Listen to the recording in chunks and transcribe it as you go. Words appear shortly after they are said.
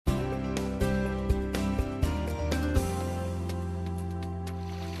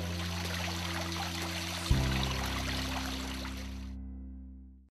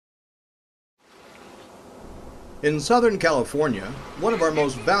In Southern California, one of our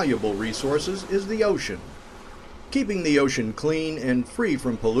most valuable resources is the ocean. Keeping the ocean clean and free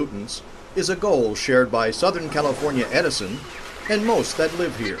from pollutants is a goal shared by Southern California Edison and most that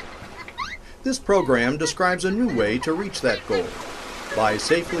live here. This program describes a new way to reach that goal by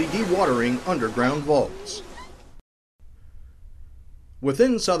safely dewatering underground vaults.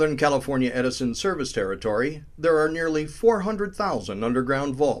 Within Southern California Edison service territory, there are nearly 400,000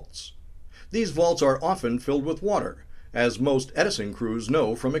 underground vaults. These vaults are often filled with water, as most Edison crews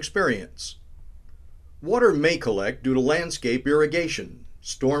know from experience. Water may collect due to landscape irrigation,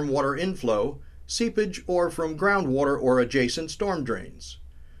 stormwater inflow, seepage, or from groundwater or adjacent storm drains.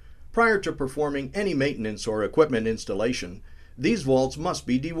 Prior to performing any maintenance or equipment installation, these vaults must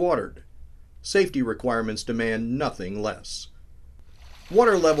be dewatered. Safety requirements demand nothing less.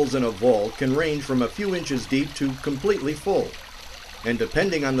 Water levels in a vault can range from a few inches deep to completely full, and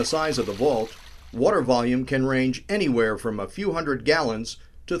depending on the size of the vault, water volume can range anywhere from a few hundred gallons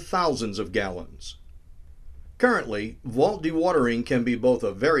to thousands of gallons. Currently, vault dewatering can be both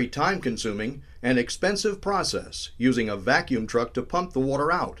a very time-consuming and expensive process using a vacuum truck to pump the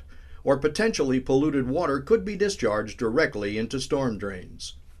water out, or potentially polluted water could be discharged directly into storm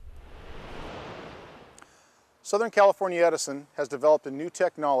drains. Southern California Edison has developed a new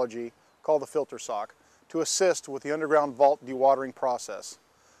technology called the Filter Sock to assist with the underground vault dewatering process.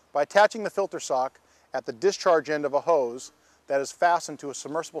 By attaching the filter sock at the discharge end of a hose that is fastened to a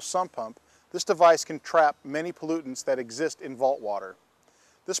submersible sump pump, this device can trap many pollutants that exist in vault water.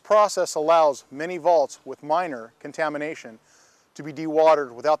 This process allows many vaults with minor contamination to be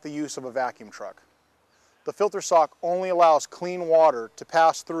dewatered without the use of a vacuum truck. The filter sock only allows clean water to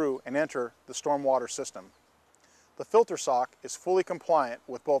pass through and enter the stormwater system. The filter sock is fully compliant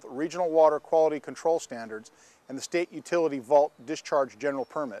with both regional water quality control standards and the state utility vault discharge general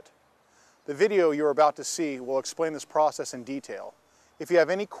permit. The video you're about to see will explain this process in detail. If you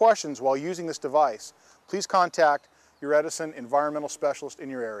have any questions while using this device, please contact your Edison environmental specialist in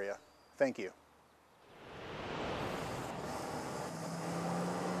your area. Thank you.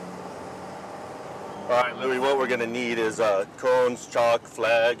 All right, Louis, what we're going to need is cones, chalk,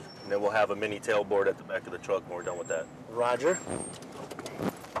 flag, and then we'll have a mini tailboard at the back of the truck when we're done with that. Roger.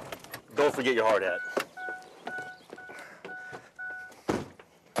 Don't forget your hard hat.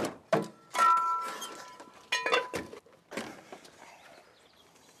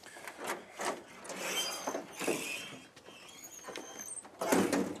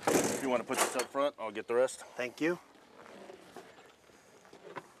 If you want to put this up front, I'll get the rest. Thank you.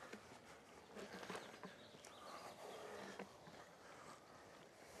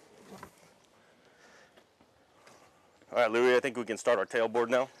 All right, Louis, I think we can start our tailboard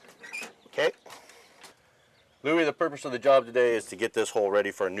now. Okay. Louis, the purpose of the job today is to get this hole ready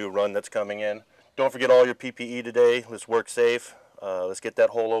for a new run that's coming in. Don't forget all your PPE today. Let's work safe. Let's get that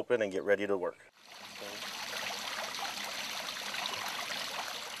hole open and get ready to work.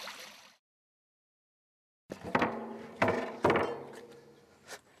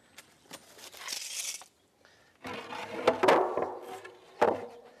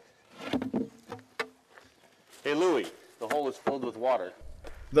 Hey, Louis. The hole is filled with water.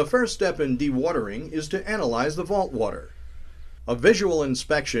 The first step in dewatering is to analyze the vault water. A visual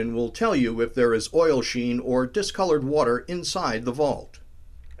inspection will tell you if there is oil sheen or discolored water inside the vault.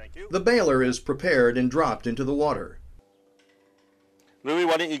 Thank you. The bailer is prepared and dropped into the water. Louis,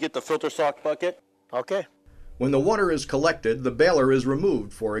 why don't you get the filter sock bucket? Okay. When the water is collected, the bailer is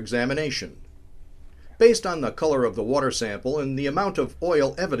removed for examination. Based on the color of the water sample and the amount of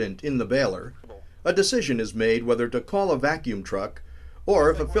oil evident in the bailer, a decision is made whether to call a vacuum truck or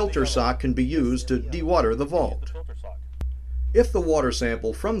if a filter sock can be used to dewater the vault. If the water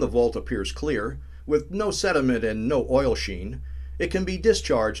sample from the vault appears clear, with no sediment and no oil sheen, it can be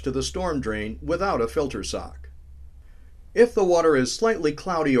discharged to the storm drain without a filter sock. If the water is slightly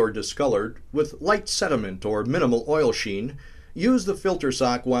cloudy or discolored, with light sediment or minimal oil sheen, use the filter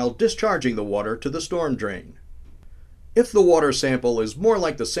sock while discharging the water to the storm drain. If the water sample is more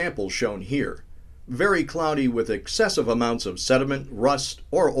like the samples shown here, very cloudy with excessive amounts of sediment, rust,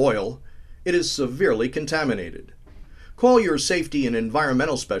 or oil, it is severely contaminated. Call your safety and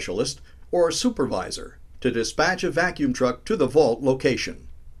environmental specialist or supervisor to dispatch a vacuum truck to the vault location.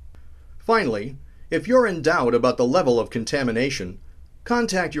 Finally, if you're in doubt about the level of contamination,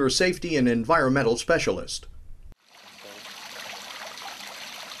 contact your safety and environmental specialist.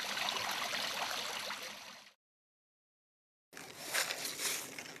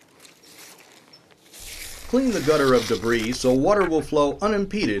 Clean the gutter of debris so water will flow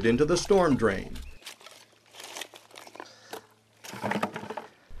unimpeded into the storm drain.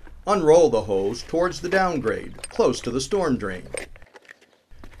 Unroll the hose towards the downgrade. close to the storm drain.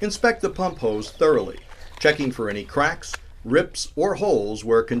 Inspect the pump hose thoroughly, checking for any cracks, rips, or holes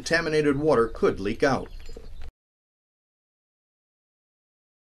where contaminated water could leak out.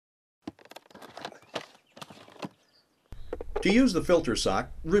 To use the filter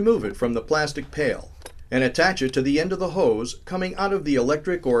sock, remove it from the plastic pail and attach it to the end of the hose coming out of the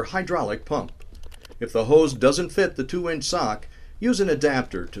electric or hydraulic pump. If the hose doesn't fit the 2-inch sock, use an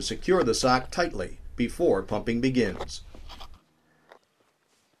adapter to secure the sock tightly before pumping begins.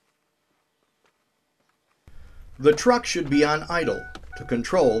 The truck should be on idle to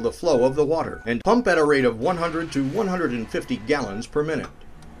control the flow of the water and pump at a rate of 100 to 150 gallons per minute.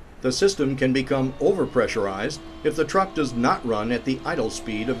 The system can become overpressurized if the truck does not run at the idle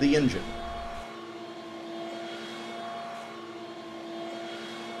speed of the engine.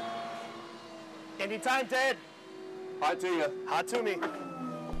 Anytime, Ted. Hot to you. Hot to me.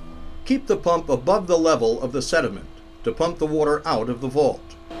 Keep the pump above the level of the sediment to pump the water out of the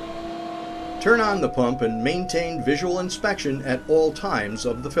vault. Turn on the pump and maintain visual inspection at all times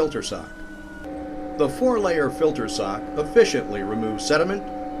of the filter sock. The 4-layer filter sock efficiently removes sediment,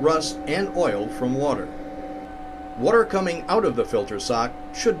 rust, and oil from water. Water coming out of the filter sock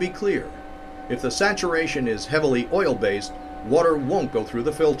should be clear. If the saturation is heavily oil-based, water won't go through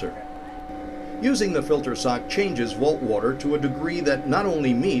the filter. Using the filter sock changes vault water to a degree that not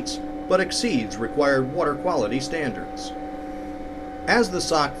only meets, but exceeds required water quality standards. As the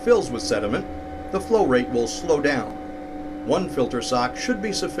sock fills with sediment, the flow rate will slow down. 1 filter sock should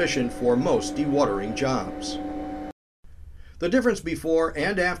be sufficient for most dewatering jobs. The difference before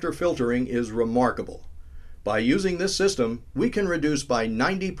and after filtering is remarkable. By using this system, we can reduce by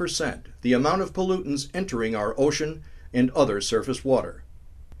 90% the amount of pollutants entering our ocean and other surface water.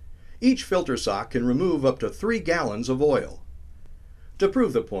 Each filter sock can remove up to 3 gallons of oil. To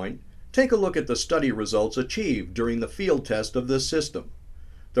prove the point, take a look at the study results achieved during the field test of this system.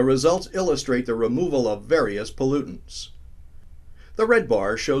 The results illustrate the removal of various pollutants. The red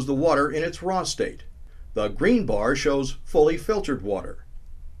bar shows the water in its raw state. The green bar shows fully filtered water.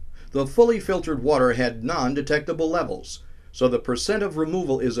 The fully filtered water had non-detectable levels, so the percent of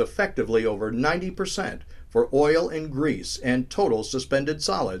removal is effectively over 90% for oil and grease and total suspended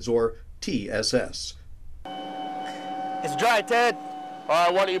solids, or TSS. It's dry, Ted. All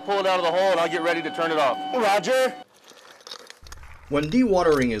right, why don't you pull it out of the hole and I'll get ready to turn it off. Roger. When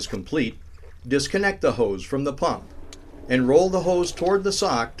dewatering is complete, disconnect the hose from the pump and roll the hose toward the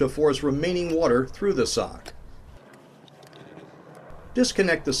sock to force remaining water through the sock.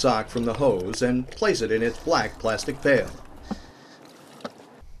 Disconnect the sock from the hose and place it in its black plastic pail.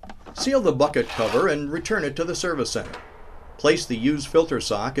 Seal the bucket cover and return it to the service center. Place the used filter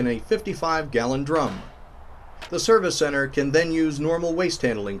sock in a 55-gallon drum. The service center can then use normal waste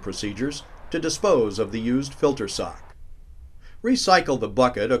handling procedures to dispose of the used filter sock. Recycle the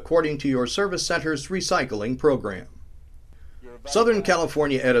bucket according to your service center's recycling program. Southern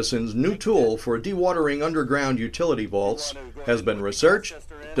California Edison's new tool for dewatering underground utility vaults has been researched,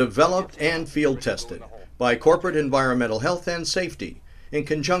 developed, and field tested by Corporate Environmental Health and Safety in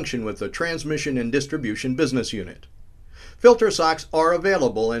conjunction with the Transmission and Distribution Business Unit. Filter socks are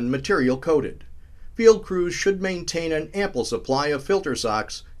available and material coated. Field crews should maintain an ample supply of filter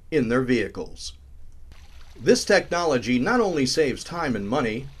socks in their vehicles. This technology not only saves time and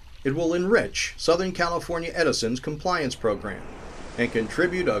money, it will enrich Southern California Edison's compliance program and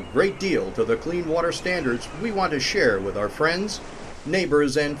contribute a great deal to the clean water standards we want to share with our friends,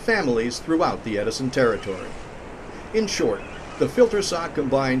 neighbors, and families throughout the Edison territory. In short, the filter sock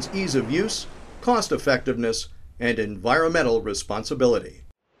combines ease of use, cost effectiveness, and environmental responsibility.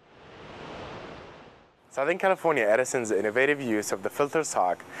 Southern California Edison's innovative use of the filter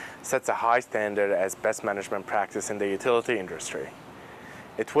sock sets a high standard as best management practice in the utility industry.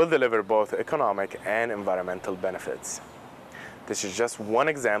 It will deliver both economic and environmental benefits. This is just one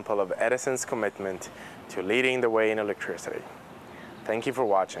example of Edison's commitment to leading the way in electricity. Thank you for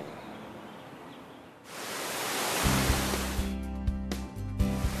watching.